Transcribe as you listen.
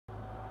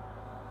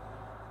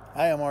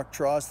Hi, I'm Mark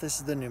Tross. This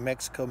is the New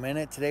Mexico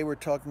Minute. Today we're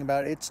talking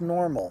about it's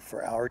normal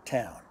for our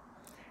town.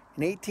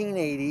 In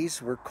 1880s,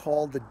 we're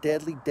called the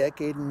deadly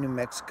decade in New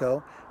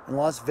Mexico, and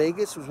Las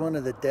Vegas was one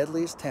of the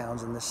deadliest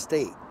towns in the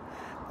state.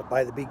 But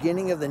by the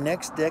beginning of the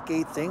next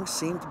decade, things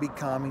seemed to be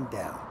calming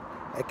down.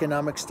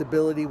 Economic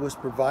stability was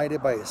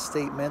provided by a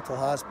state mental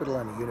hospital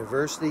and a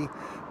university,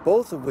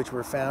 both of which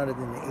were founded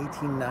in the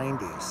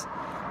 1890s.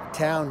 The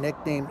town,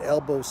 nicknamed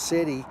Elbow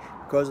City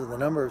because of the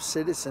number of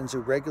citizens who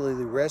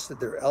regularly rested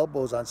their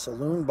elbows on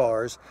saloon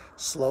bars,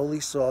 slowly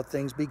saw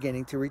things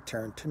beginning to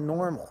return to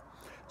normal.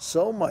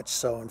 So much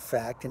so, in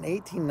fact, in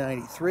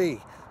 1893,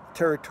 the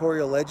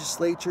territorial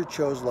legislature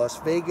chose Las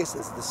Vegas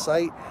as the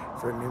site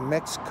for New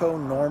Mexico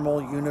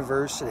Normal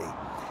University.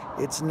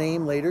 Its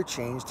name later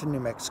changed to New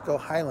Mexico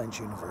Highlands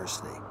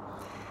University.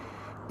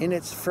 In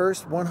its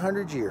first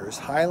 100 years,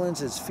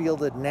 Highlands has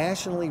fielded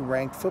nationally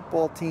ranked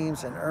football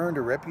teams and earned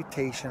a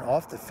reputation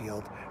off the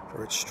field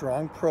for its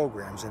strong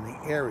programs in the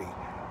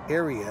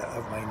area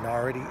of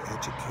minority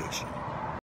education.